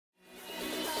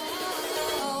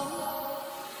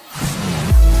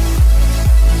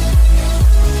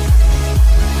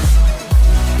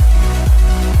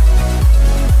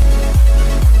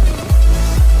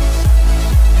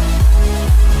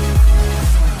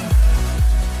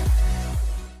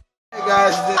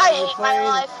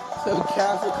playing some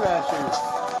Castle Crashers.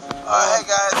 Alright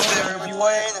guys, today we're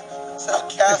playing some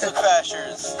Castle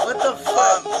Crashers. What the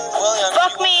fuck? William,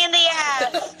 fuck me in the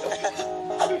ass.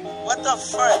 what the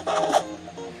fuck?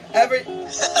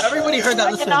 Everybody heard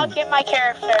that. I did not get my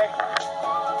character.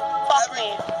 Fuck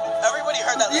me. Everybody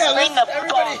heard that. Yeah, Bring the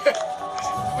everybody.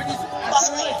 fuck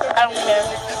me. I don't care.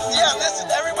 Yeah, listen,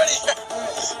 everybody.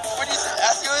 When you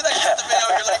ask you like the video,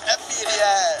 you're like F me in the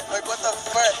ass. Like what the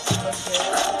fuck?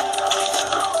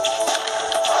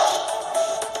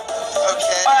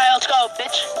 Okay. Alright, let's go,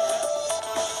 bitch.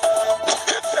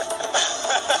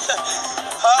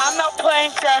 I'm not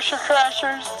playing Castle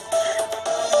Crashers.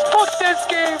 Fuck this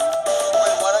game.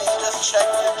 Wait, why don't you just check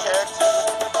your character?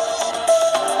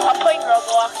 I'm playing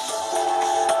Roblox.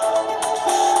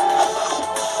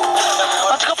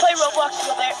 Let's go play Roblox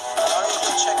over there. Why don't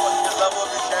you check what the level of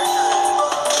your character is?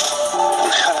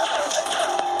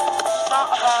 Not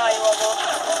high level.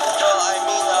 No, I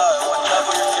mean, what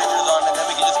level your character's on, and then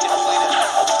we can just complete it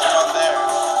from there.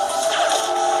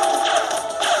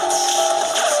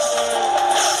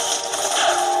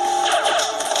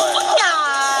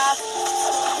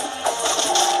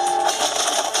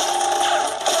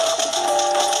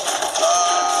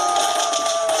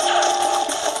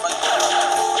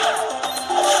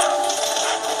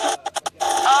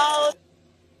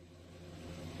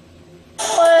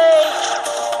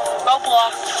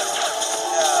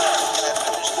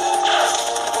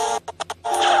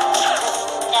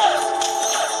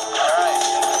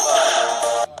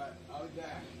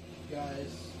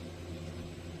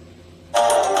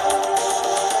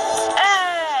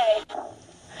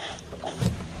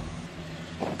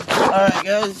 Alright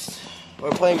guys,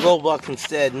 we're playing Roblox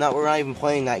instead. We're not even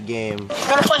playing that game. We're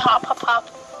gonna play hop, hop, hop.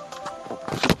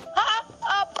 Hop,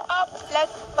 hop, hop, like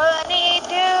bunny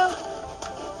do.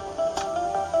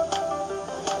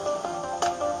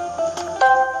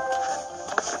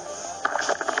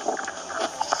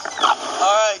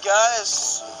 Alright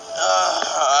guys,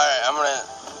 alright, I'm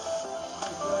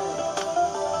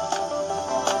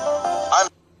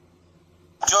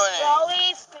joining.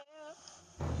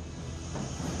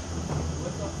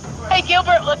 Hey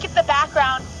Gilbert, look at the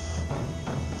background.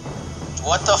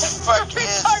 What the fuck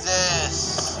is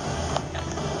this?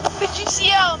 Did you see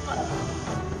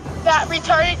that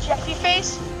retarded Jeffy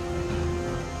face?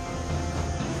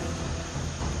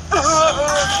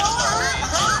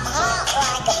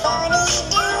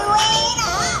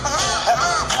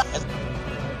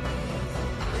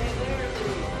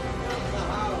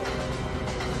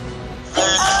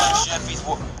 There's Jeffy's.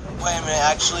 Wait a minute,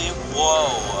 actually,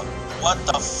 whoa. What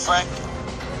the frick?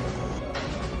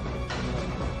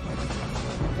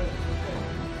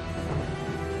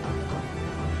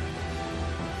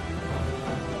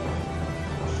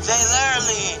 They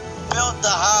literally built the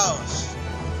house.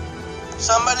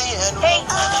 Somebody and hey,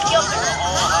 the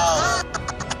whole house.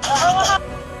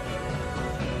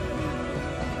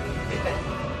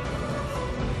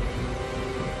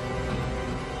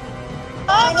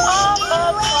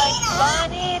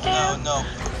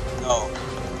 No.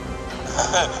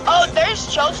 Oh, there's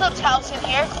Joseph's house in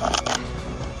here.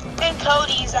 And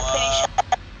Cody's, I'm pretty sure.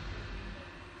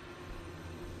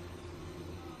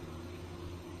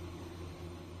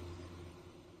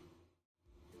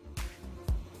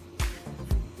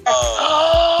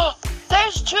 Oh,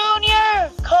 there's Junior,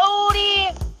 Cody,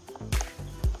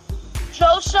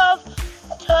 Joseph,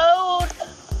 Toad,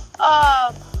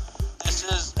 This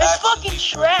is there's fucking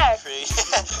Shrek.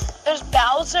 There's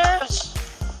Bowser.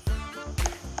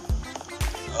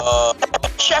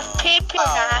 Chef Peep,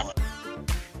 man.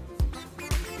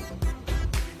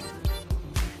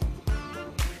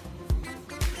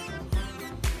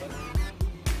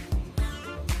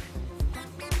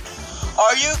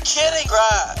 Are you kidding,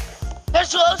 Brad?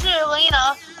 There's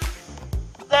Rosalina.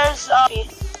 There's I'm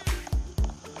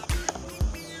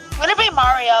gonna be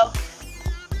Mario.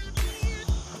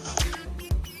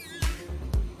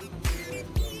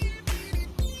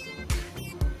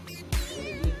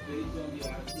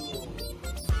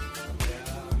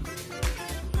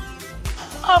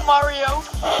 I'm Mario.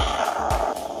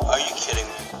 Are you kidding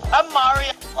me? I'm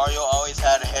Mario. Mario always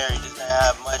had hair, he doesn't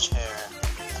have much hair.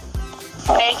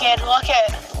 Naked, look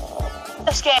at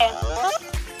this game.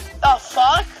 The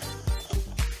fuck?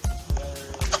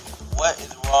 What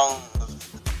is wrong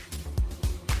with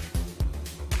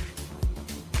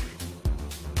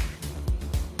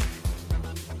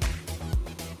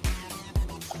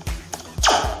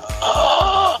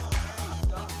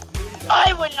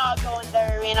I would not go in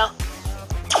the arena.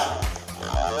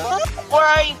 Where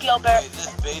are you, Gilbert? Wait, this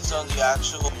based on the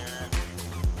actual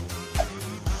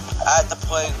at the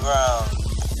playground.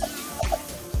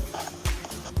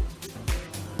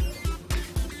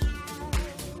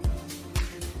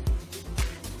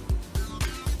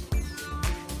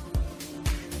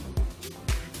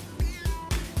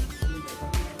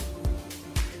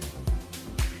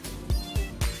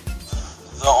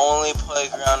 only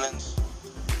playground in...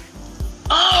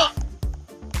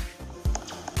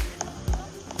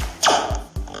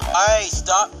 Hey,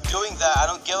 stop doing that. I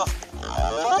don't give a...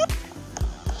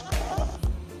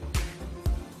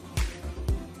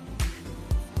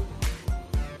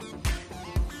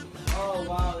 Oh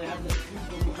wow, they have the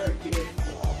supermarket.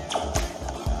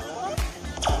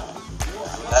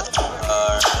 That's...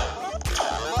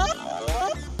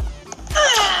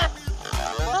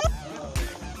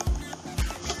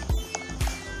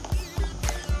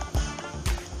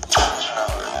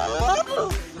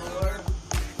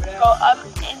 Bro, I'm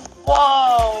in.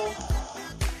 Whoa.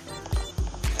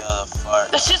 Yeah, the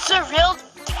fart. This is a real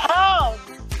town.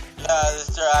 Yeah, this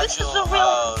is their actual is a real-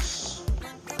 house.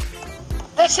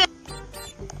 This is.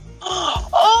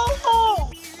 Oh.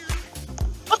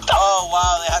 What the? Oh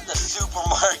wow, they have the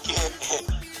supermarket.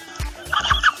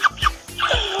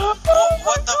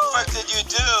 What the frick did you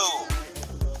do?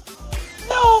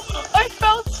 No, I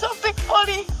found something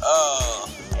funny Oh.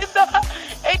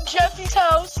 in Jeffy's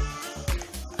house.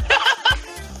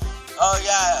 Oh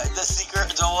yeah, the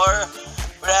secret door.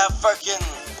 We have fucking...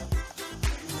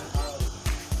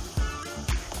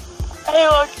 Hey,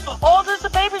 look. Oh, there's a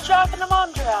baby giraffe and a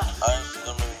mom giraffe. I just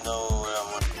don't even know what I'm...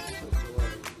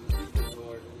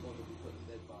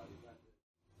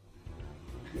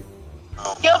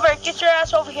 Oh. Gilbert, get your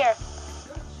ass over here.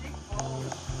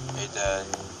 Hey Dad.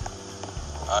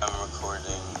 I'm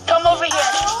recording. Come over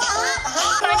here.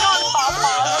 Hang on,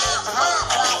 Papa.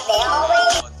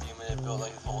 What demon it built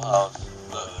like his whole house?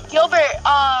 Look. Gilbert,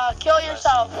 kill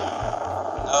yourself.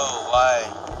 No, why?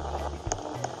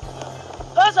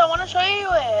 Cause I want to show you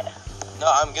it.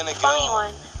 No, I'm gonna Funny go.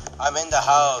 one. I'm in the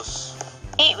house.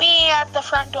 Meet me at the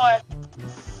front door.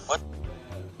 What?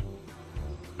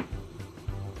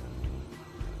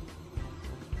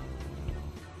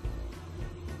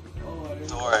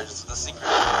 Door, it's the secret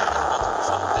door. It's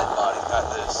multiple dead bodies, not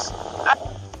this.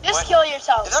 Just What? kill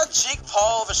yourself. Is that Jake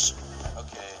Paul of a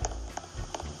Okay.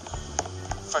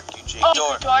 Fuck you, Jake. Oh,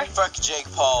 Door. door. Fuck Jake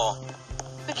Paul.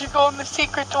 Did you go in the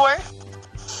secret door?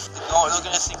 No, look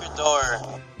at the secret door.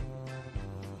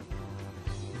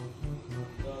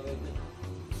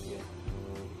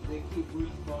 They keep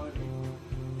respawning.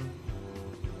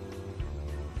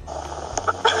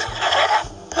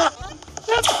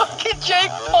 That's fucking Jake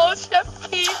Paul,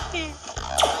 Chef Casey.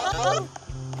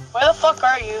 Where the fuck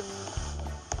are you?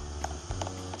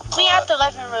 Me at the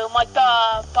living room, like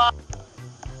the box.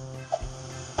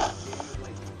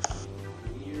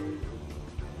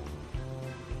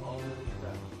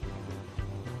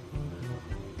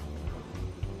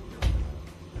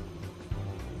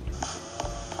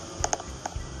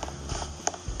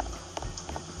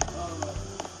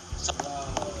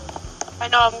 I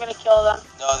know I'm gonna kill them.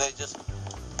 No, they just...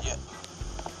 Yeah.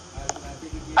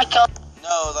 I killed.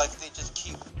 No, like, they just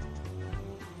keep...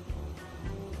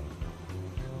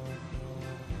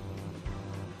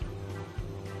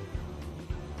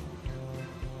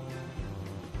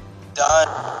 Done.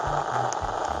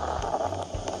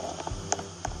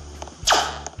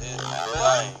 It's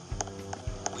dying.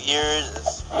 Weird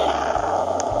as...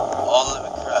 All of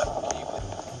it crap.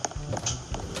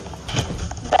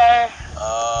 There.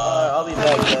 Alright, I'll be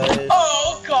back, guys.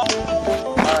 Oh god.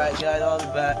 Alright, guys, I'll be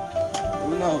back.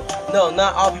 No,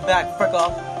 not I'll be back. Frick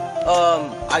off.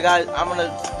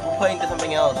 We're playing to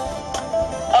something else.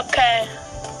 Okay.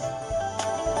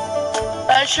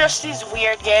 It's just these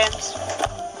weird games.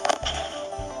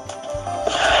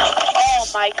 Oh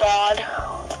my god.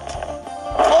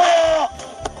 Oh.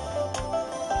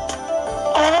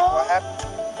 What happened?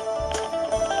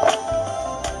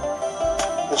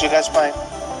 What you guys playing?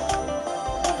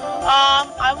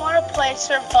 I want to play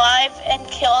Survive and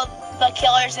kill the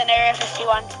killers in Area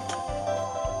 51.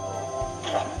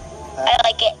 I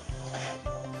like it.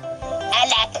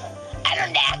 I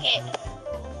don't like it.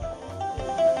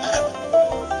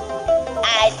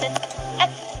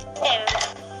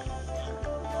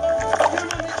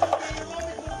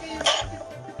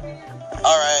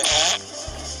 Alright.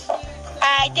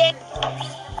 I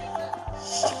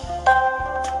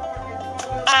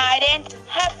didn't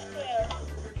have to.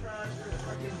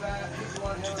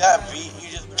 Dude, that beat you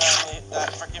just put on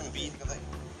that freaking beat, like,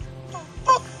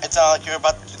 it sounds like you're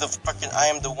about to do the fucking I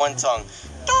Am the One song.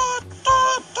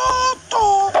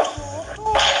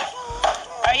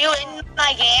 Are you in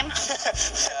my game?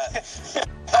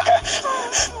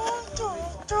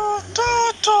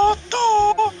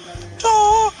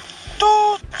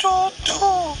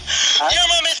 Your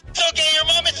mom is so gay, your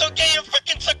mom is so gay, you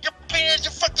fucking suck your penis,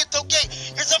 you're fucking so gay,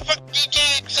 you're so fucking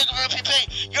gay,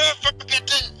 you're a fucking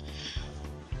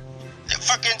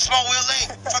fucking small wheelie.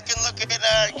 Fucking look at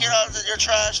that. Get out of your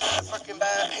trash. Fucking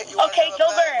bad. Hit you Okay, on the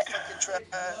Gilbert. back, fucking trash.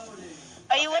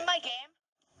 Are you in my game?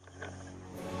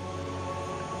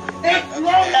 Okay,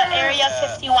 The Area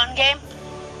 51 game?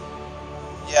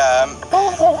 yeah,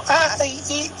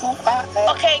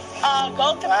 Okay,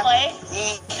 go to play.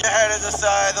 your head is the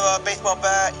size of a baseball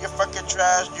bat. You're fucking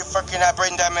trash. You fucking have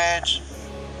brain damage.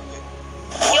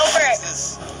 Gilbert.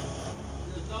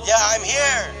 Yeah, I'm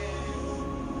here.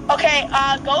 Okay,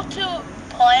 go to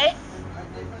play.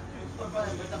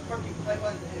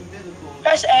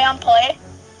 Press A on play.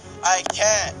 I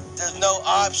can't. There's no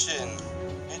option.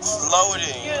 It's loading.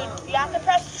 Dude, you have to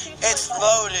press two. It's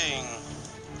loading.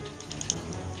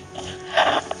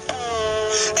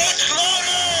 It's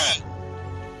loading!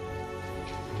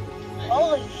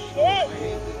 Holy shit.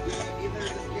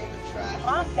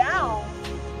 Calm down.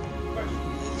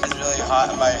 It's really hot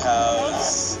in my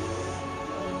house.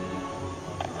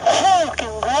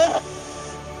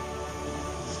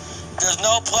 There's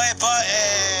no play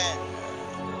button.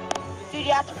 Dude,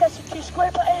 you have to press the 2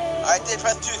 square button. I did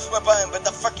press 2 square button, but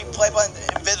the freaking play button is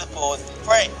invisible. It's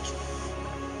break.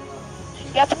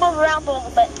 You have to move around a little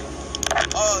bit.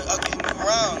 Oh, okay, move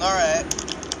around. All right.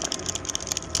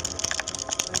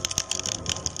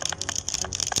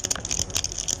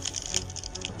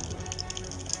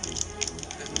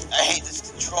 I hate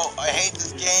this control. I hate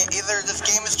this game. Either this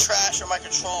game is trash or my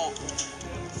control.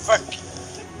 Fuck.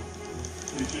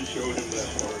 You should show him that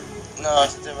part. No,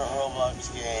 it's a different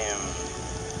Roblox game.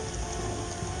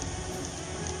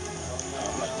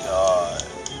 Oh my god.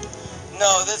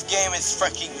 No, this game is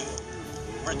freaking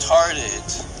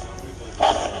retarded.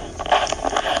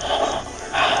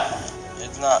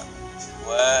 It's not.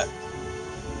 What?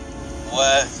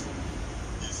 What?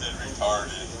 You said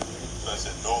retarded. So I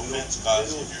said, no offense, guys,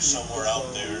 if you're somewhere out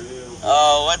there.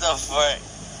 Oh, what the fuck?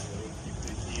 Keep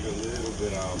the heat a little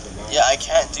bit out. Yeah, I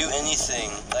can't do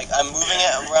anything. Like, I'm moving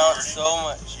it around so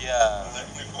much. Yeah. Let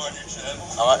me go on your channel.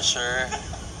 I'm not sure.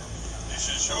 You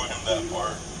should show him that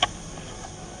part.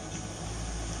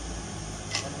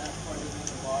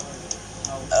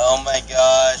 Oh my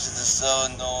gosh, this is so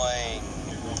annoying.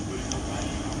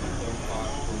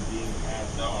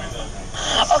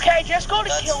 Okay, just go to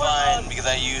That's killer fine, mode. because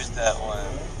I used that one.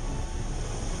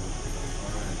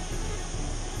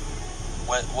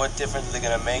 What difference are they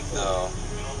gonna make, though?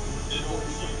 It'll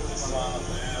keep the sun a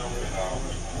little bit out.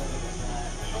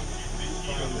 It'll keep the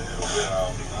heat a little bit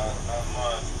out. Not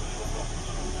much.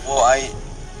 Well,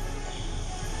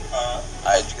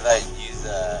 because I use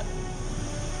that.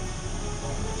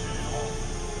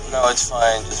 No, it's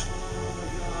fine. Just,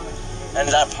 and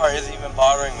that part isn't even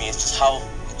bothering me. It's just how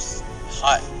it's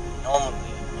hot normally.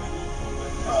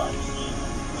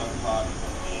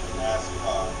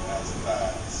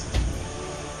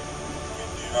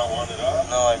 Do you not want it up?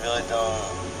 No, I really don't.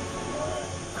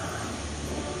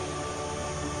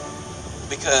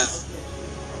 Because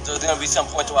there's gonna be some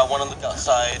point where I want to look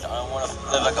outside. I want to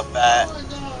live like a bat.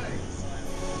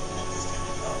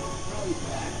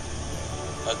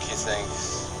 Okay,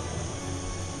 thanks.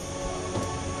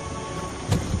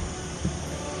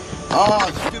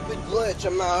 Oh, stupid glitch.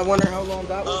 I wonder how long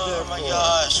that was there for. Oh my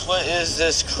gosh, what is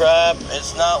this crap?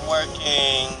 It's not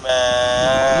working,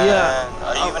 man. Yeah.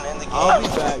 Are you even in the game? I'll be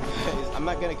back, guys. I'm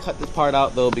not gonna cut this part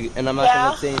out though, and I'm not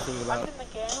gonna say anything I'm about in the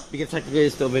game. because technically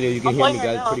it's still video. You can I'm hear me, playing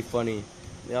right guys. now. Pretty funny.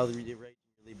 That was really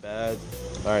bad.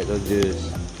 All right, let's do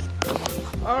this.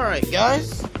 All right,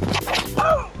 guys.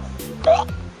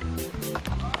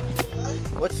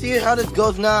 Let's see how this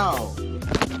goes now.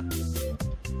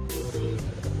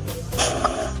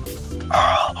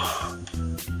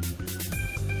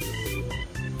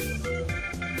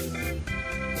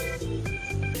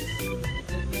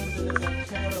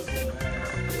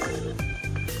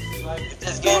 If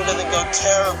this game doesn't go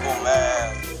terrible,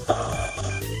 man.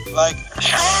 Like.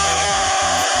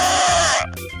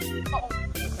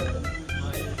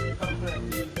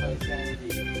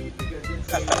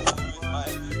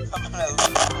 I'm gonna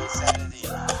lose my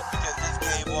sanity because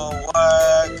this game won't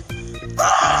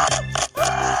work.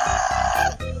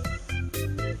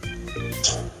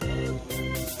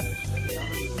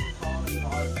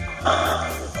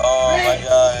 Oh my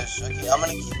gosh. Okay, I'm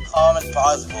gonna keep calm as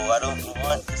possible. I don't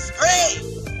want to scream.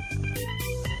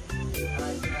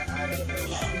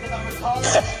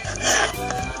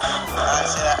 I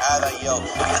say that out of yo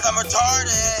because I'm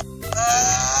retarded.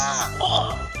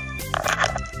 Ah!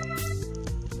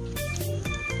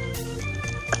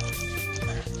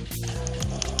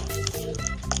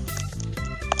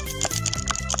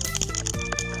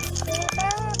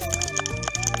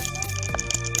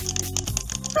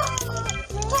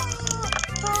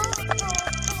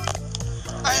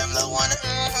 want to.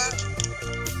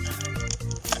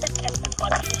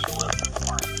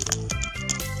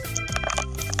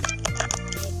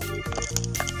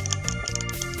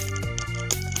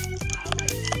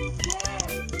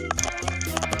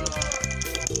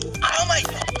 Oh my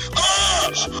god!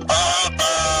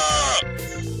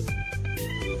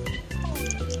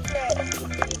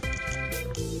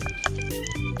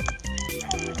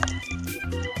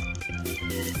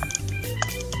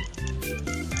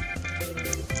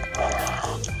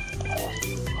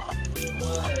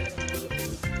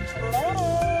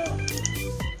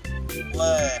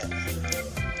 What?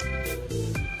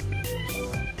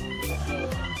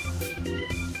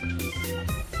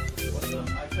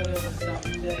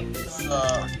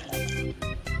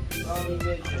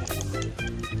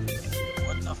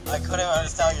 I couldn't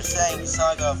understand what you're saying. You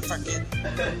sound like a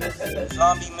frickin'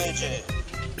 zombie midget.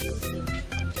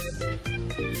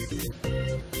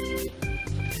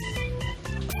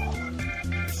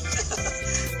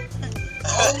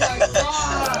 Oh my god!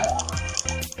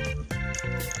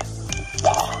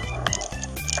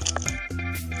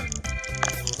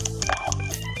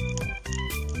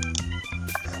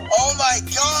 Oh my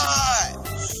god!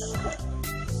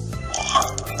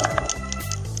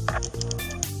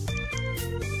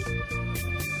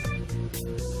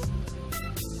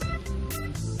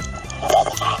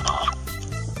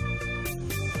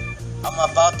 I'm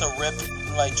about to rip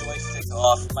my joystick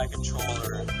off my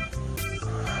controller.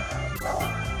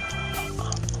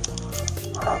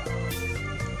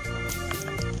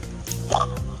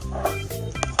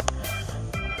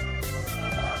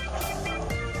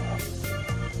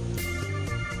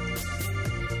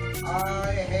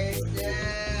 I hate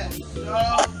this so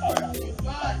fucking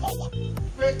much.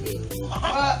 Freaking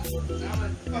fuck. I'm a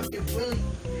fucking really.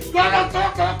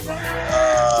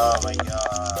 Oh my god.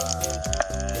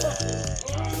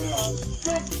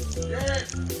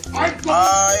 I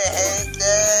hate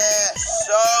this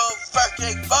so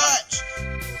fucking much.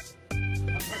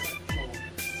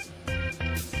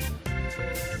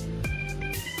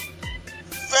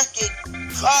 Freaking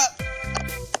fuck.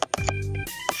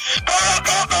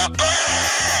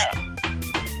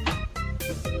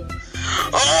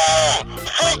 Oh,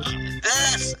 fuck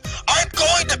this. I'm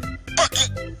going to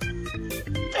fucking.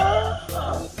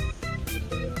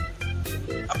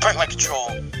 I break my control.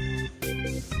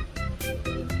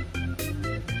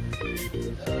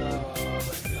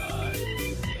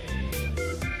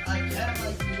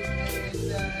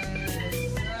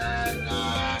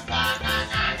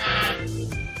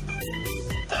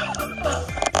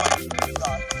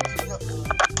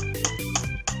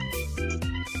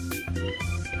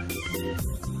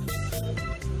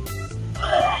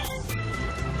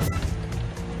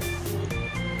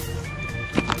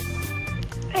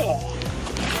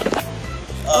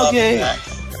 Okay.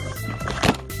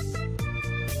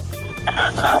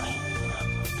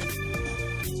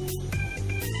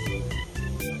 How long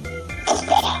am I gonna be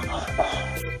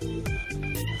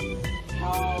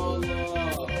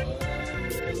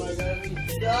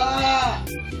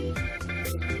stuck?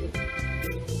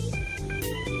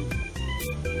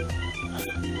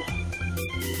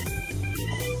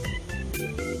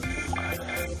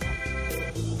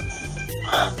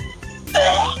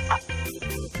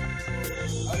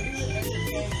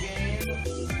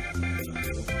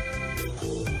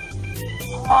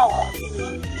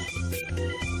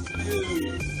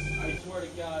 Dude, I swear to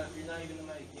God, if you're not even in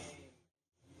my game, you just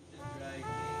drag me.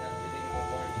 That's the thing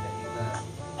about warning that you left.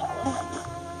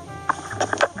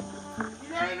 You're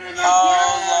not even in my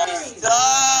game!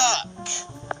 Stuck!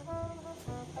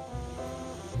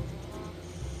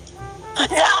 You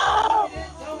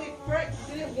didn't tell me, Frick.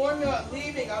 You didn't warn me about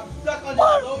leaving. I'm stuck on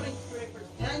this loading screen for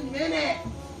 10 minutes.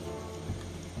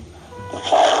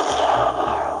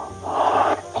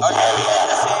 Are you in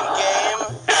the same game?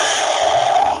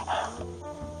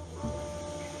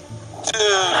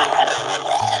 Dude,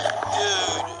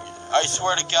 I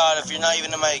swear to God, if you're not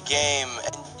even in my game,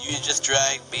 and you just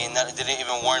dragged me and that didn't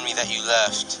even warn me that you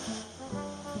left.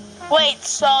 Wait,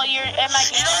 so you're in my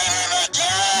You're game? not even in my game!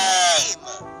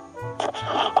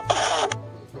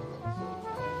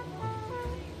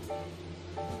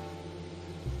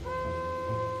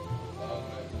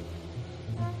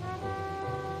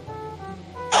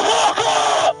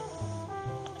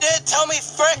 You didn't tell me,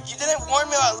 frick! You didn't warn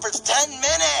me about it for 10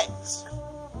 minutes!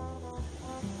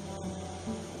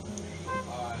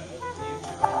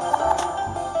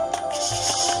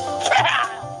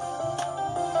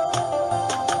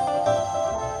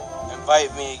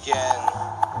 Invite me again.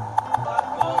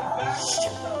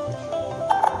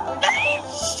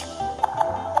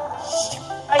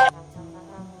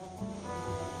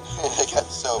 got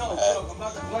so No, bad. I'm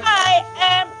about to punch I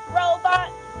am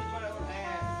robot. with my own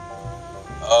hand.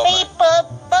 Oh Beep, my. boop,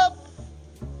 boop.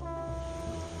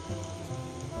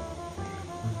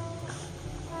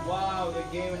 Wow, the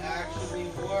game actually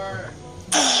worked.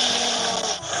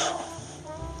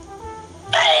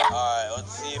 Alright,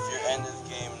 let's see if you're in this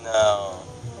game now.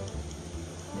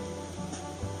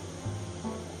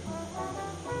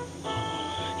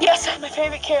 Yes, that's my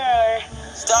favorite character.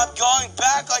 Stop going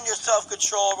back on your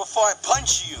self-control before I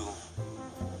punch you.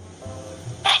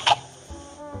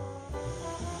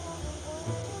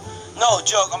 No,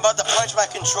 joke, I'm about to punch my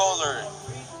controller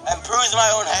and bruise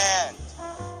my own hand.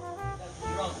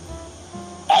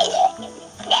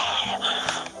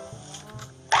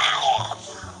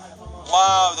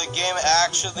 Wow, the game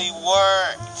actually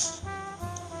worked.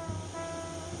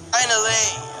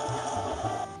 Finally.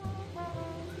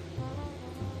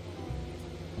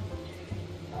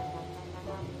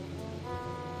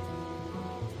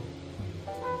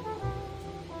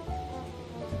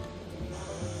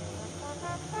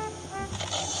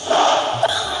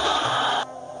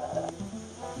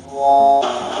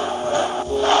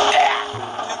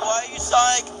 Dude, why you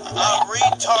sound like a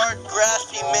retard,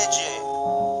 graspy midget?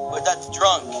 But that's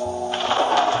drunk.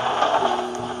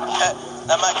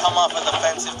 That might come off as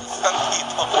offensive to some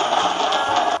people.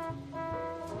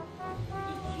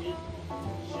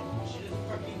 She just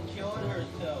fucking killed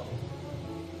herself.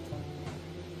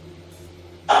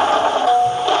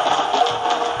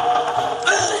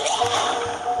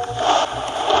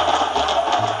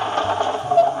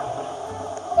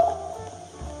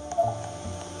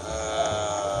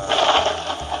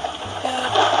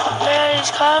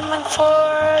 Daddy's coming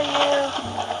for you.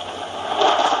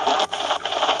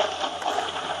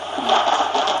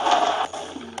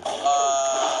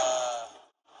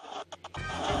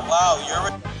 Wow,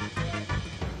 you're.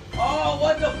 Oh,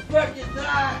 what the frick is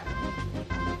that?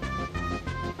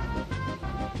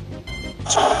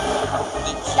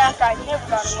 That guy never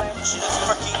got away. She just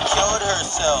freaking killed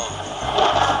herself.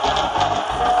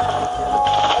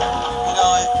 You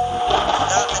know,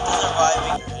 not into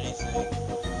surviving or anything.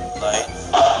 Like,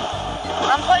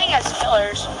 I'm playing as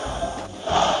killers.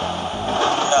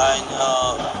 yeah, I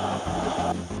know.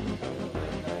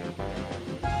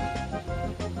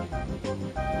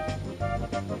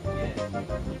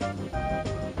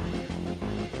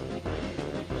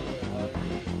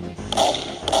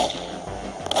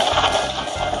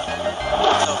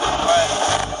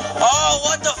 Oh,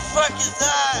 what the fuck is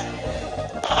that?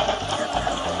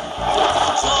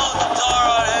 Close the door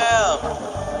on him.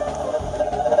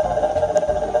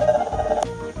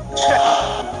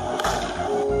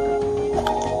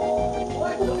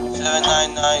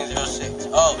 79906.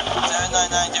 Oh,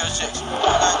 79906.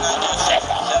 79906.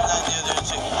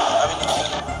 79906. I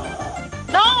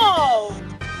mean, No!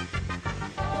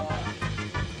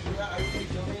 Are you gonna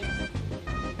kill me?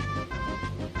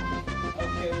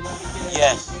 Okay, well, let me get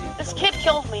yes. This kid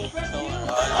killed me. Kill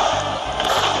her.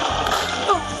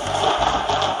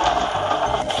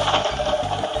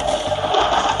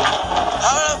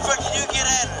 How the fuck did you get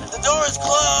in? The door is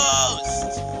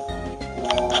closed.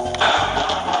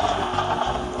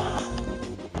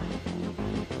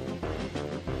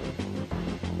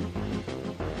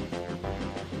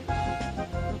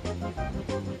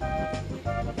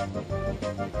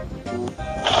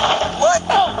 What?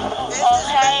 Oh,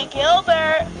 hey,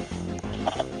 Gilbert.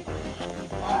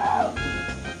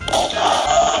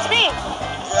 It's me.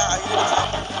 Yeah, are you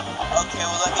gonna okay,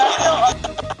 well let me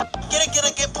get in.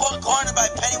 Gonna get cornered by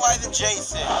Pennywise and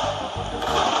Jason.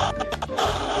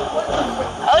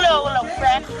 Oh no, little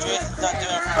friend. Jason's not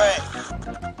doing great.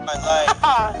 My life.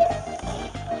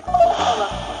 Hold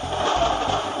on.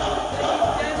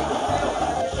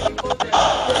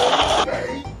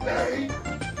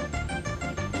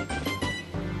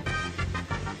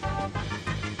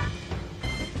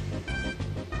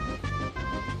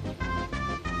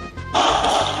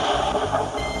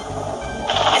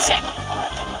 Is it?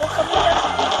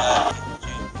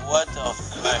 What the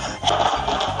fuck?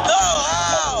 No,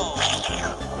 how?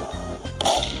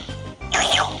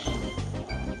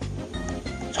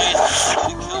 Jason,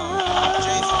 I'm gonna kill him.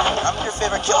 Jason, I'm your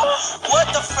favorite killer. What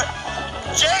the fuck?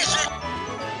 Jason!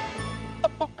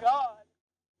 Oh god.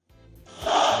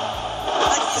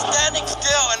 Like he's standing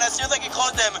still, and as soon as I get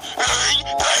close to him, bang,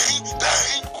 bang,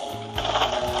 bang.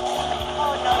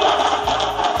 Oh no.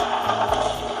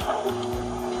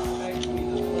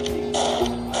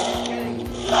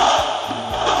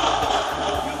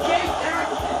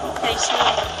 They see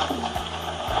me.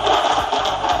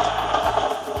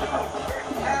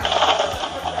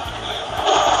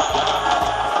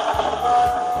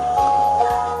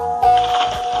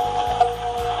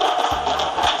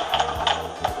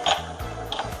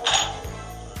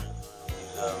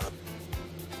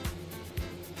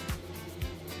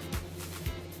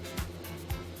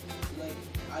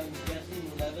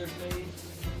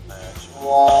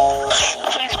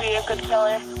 a good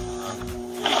killer.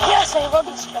 Yes, I love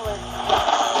this killer.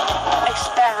 I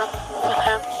spam with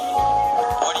him.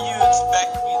 What do you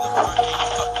expect me to freaking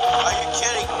Are you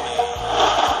kidding me?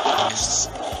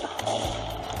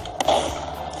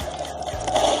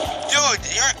 Dude,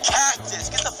 you're a cactus.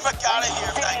 Get the frick out of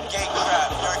here with that gay crap.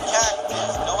 You're a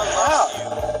cactus. No one loves you.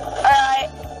 Alright.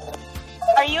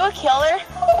 Are you a killer?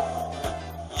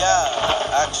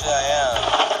 Yeah, actually I am.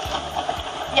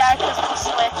 Yeah, because we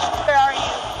switched. Where are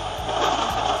you?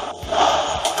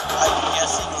 I'm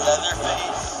guessing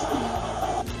Leatherface.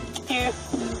 You.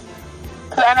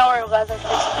 Because I know where Leatherface is.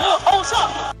 Oh, what's up?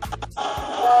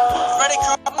 Freddy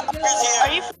Krueger's here.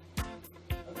 Are you?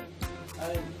 I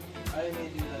didn't mean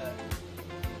to do that.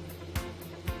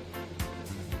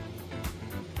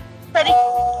 Freddy?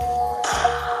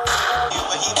 You,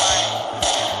 but he might.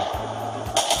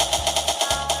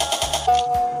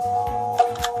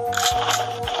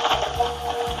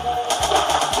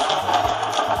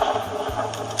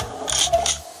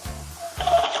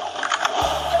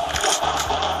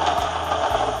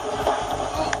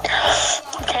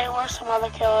 Okay, where's some other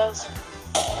killers?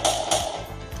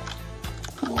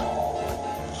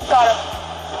 Got him.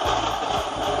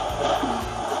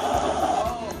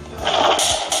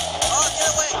 Oh, get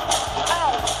away!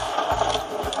 Ow.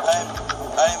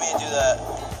 I didn't mean to do that.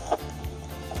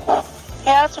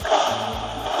 Yeah, that's okay.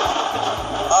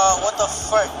 What the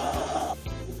frick?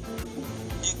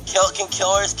 Can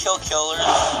killers kill killers?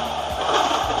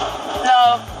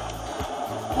 No.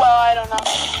 Well, I don't know.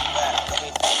 Yeah, let me...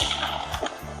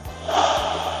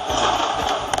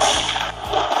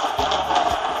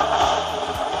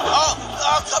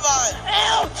 Oh, come on!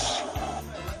 Ouch!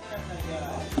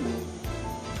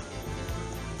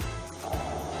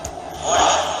 What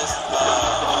is this?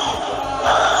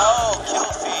 Oh, kill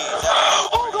feed.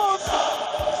 Oh, God.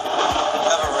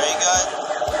 Have a ray gun?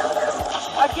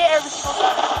 I get every single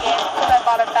gun in the game because I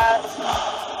bought a pass.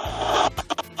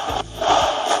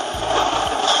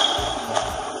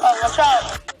 Oh, watch out.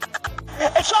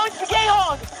 It's showing the gay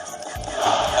hog!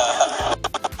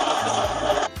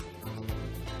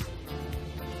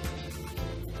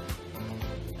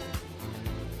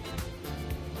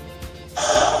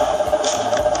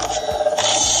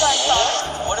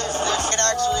 What is this?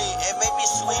 It made me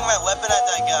swing my weapon at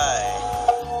that guy.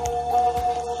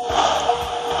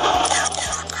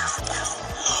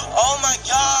 Oh my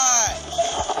god!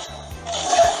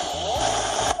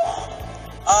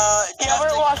 Yeah,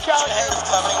 we're watch out. He's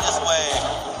coming this way.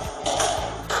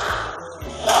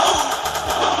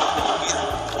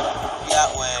 That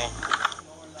way.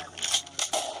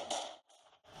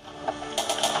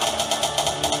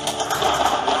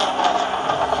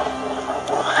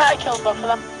 I killed both of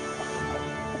them.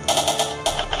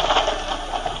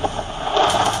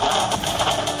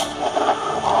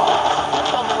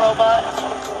 Killed the robot.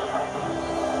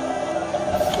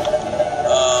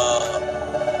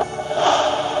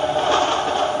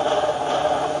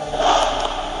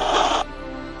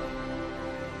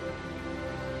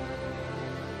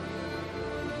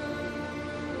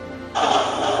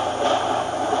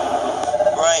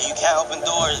 Right, you can't open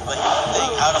doors, but here's the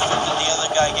thing, how the fuck did the other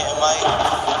guy get in my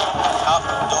out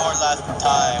the door last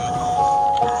time?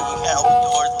 You can't open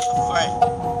doors, what the frick?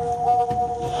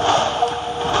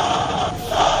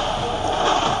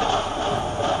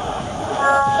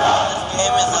 This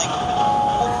game is like,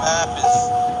 the map is...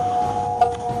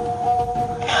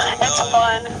 It's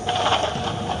fun.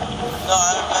 No,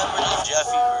 I remember the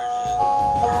Jeffy version.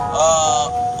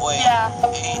 Wait. Yeah.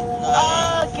 8,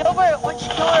 9... Gilbert, which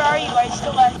killer are you? Are you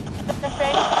still at the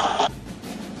face?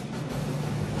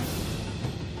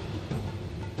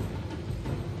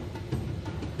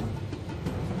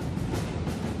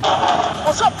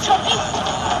 What's up, Chucky?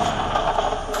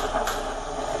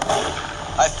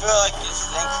 I feel like this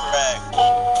is incorrect.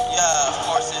 Yeah, of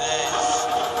course it is.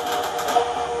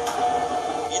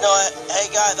 You know what? Hey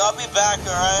guys, I'll be back,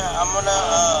 alright? I'm gonna,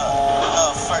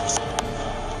 frick.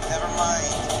 Never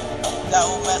mind. That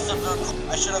will mess up their...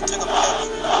 I should have took a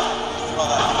picture. All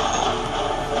that.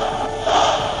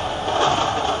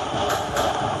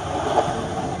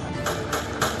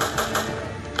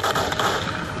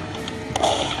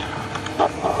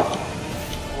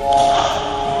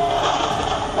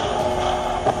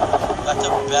 That's a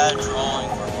bad drawing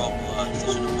for Roblox. I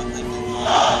should have put the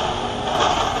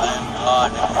I am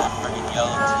God and the freaking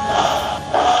yellow team.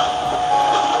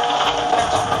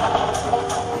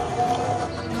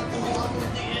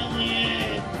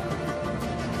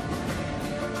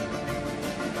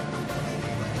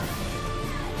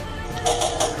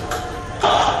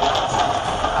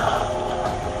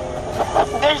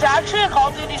 There's actually a Call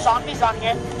of Duty Zombies on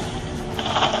here.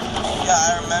 Yeah, Yeah,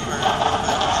 I remember.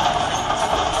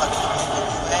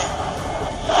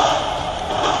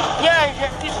 Yeah,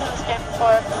 you've used this game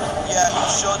before. Yeah, you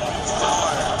showed me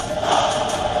before.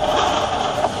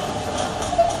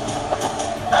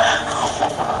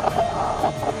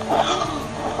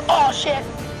 Oh shit.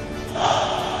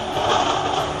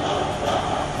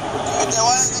 Dude,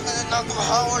 why is it gonna knock him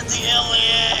Howard the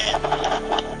alien?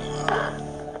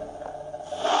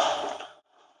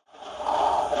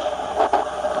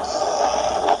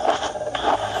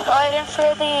 Waiting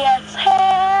for the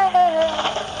exhale.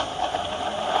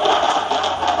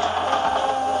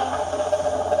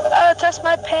 I'll test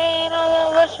my pain,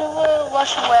 I'll wash it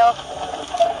well.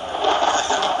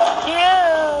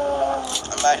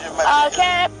 Imagine my I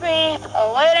can't breathe,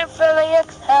 I'm waiting for the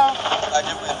exhale.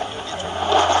 Imagine my video gets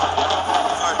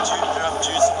for from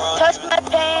juice world. Touch my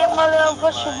pain, my little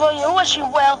wish you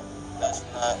well. That's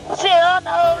not. Still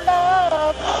no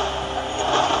love,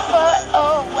 but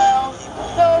oh well.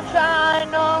 Still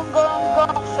trying, I'm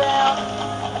gonna fail.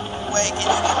 Wait,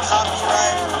 can you get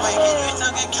copyright? Wait, can you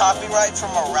still get copyright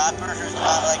from a rapper who's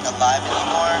not like alive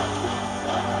anymore?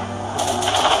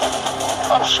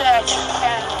 Oh shit, I guess you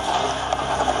can.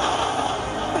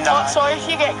 No. Oh, sorry if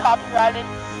you get copyrighted.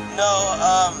 No,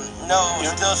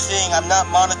 still seeing, I'm not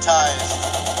monetized.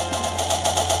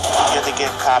 You have to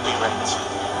get copyrights.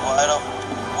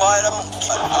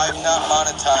 I'm not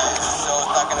monetized, so it's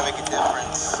not gonna make a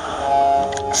difference.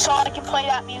 So I can play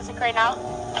that music right now.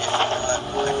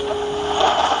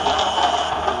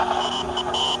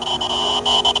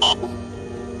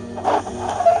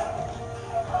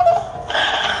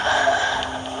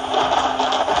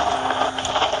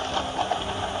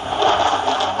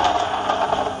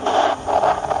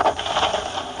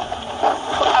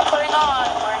 I'm putting on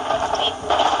wearing this beat.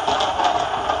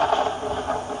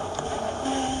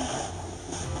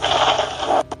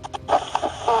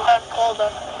 Hold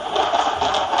on.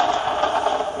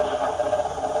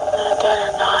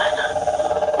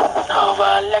 Oh,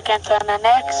 well, looking to the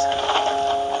next.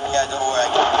 Yeah, don't worry, I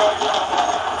can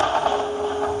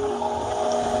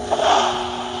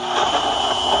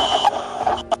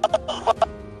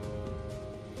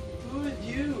Who is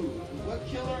you? What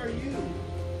killer are you?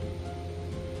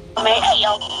 Mate,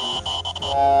 yo.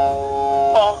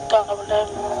 Oh, double them.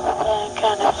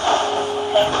 Kind of.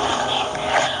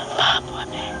 Pop on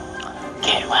me.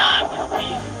 Get rock with me.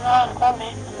 Rock with me.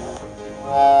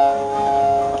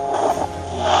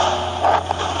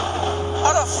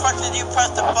 How the fuck did you press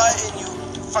the button, you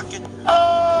fucking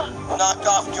knock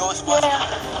off Ghostbusters? Yeah.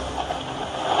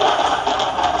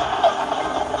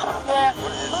 Yeah. Who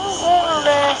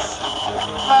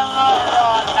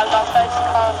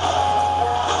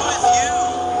is you?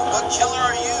 What killer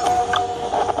are you?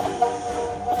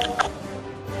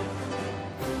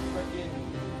 Freaking,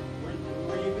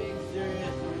 were you being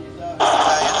serious when you saw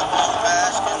Yeah, he has a blue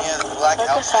mask and he has a black Look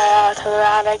outfit. aside to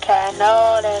around, I can't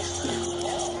notice.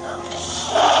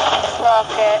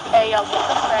 Look at, hey, yo, get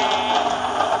the frame.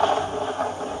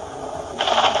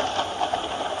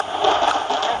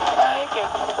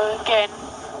 Again.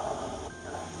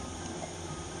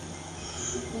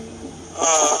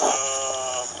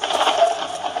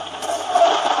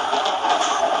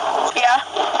 Yeah?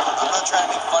 I'm not trying to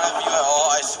make fun of you at all,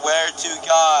 I swear to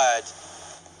God.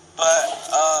 But,